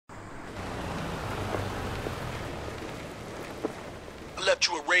left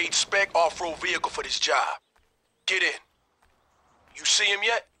you a raid spec off-road vehicle for this job. Get in. You see him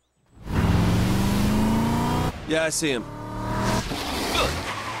yet? Yeah, I see him. Good.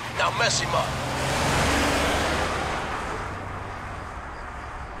 Now mess him up.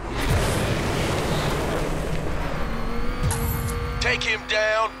 Take him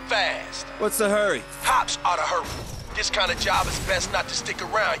down fast. What's the hurry? Cops are the hurry. This kind of job is best not to stick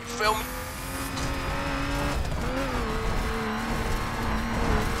around, you feel me?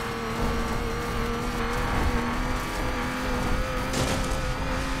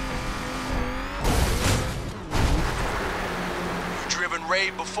 You driven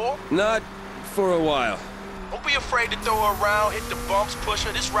raid before? Not for a while. Don't be afraid to throw her around, hit the bumps, push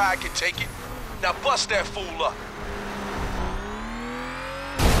her. This ride can take it. Now bust that fool up.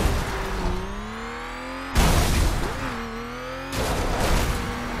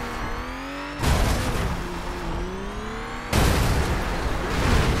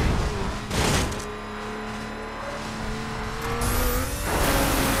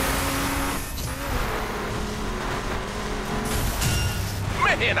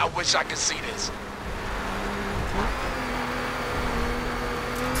 Man, I wish I could see this.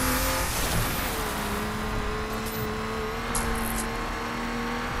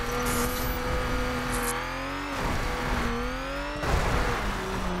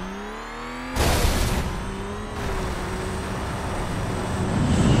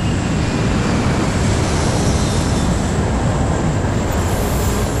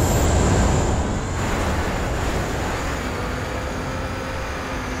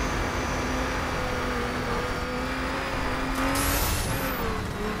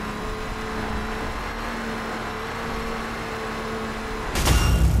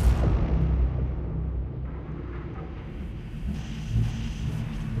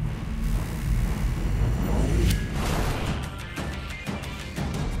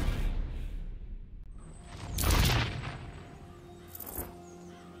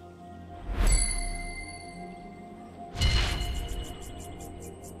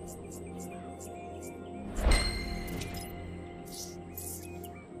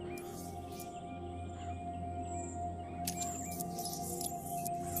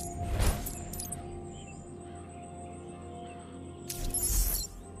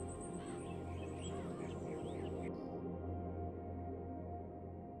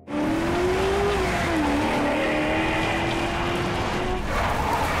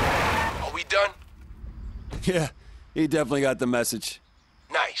 Yeah, he definitely got the message.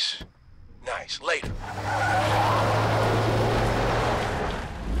 Nice. Nice. Later.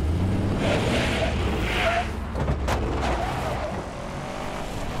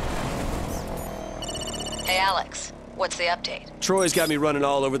 Hey, Alex. What's the update? Troy's got me running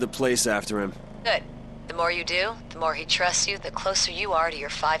all over the place after him. Good. The more you do, the more he trusts you, the closer you are to your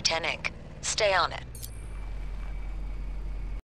 510 ink. Stay on it.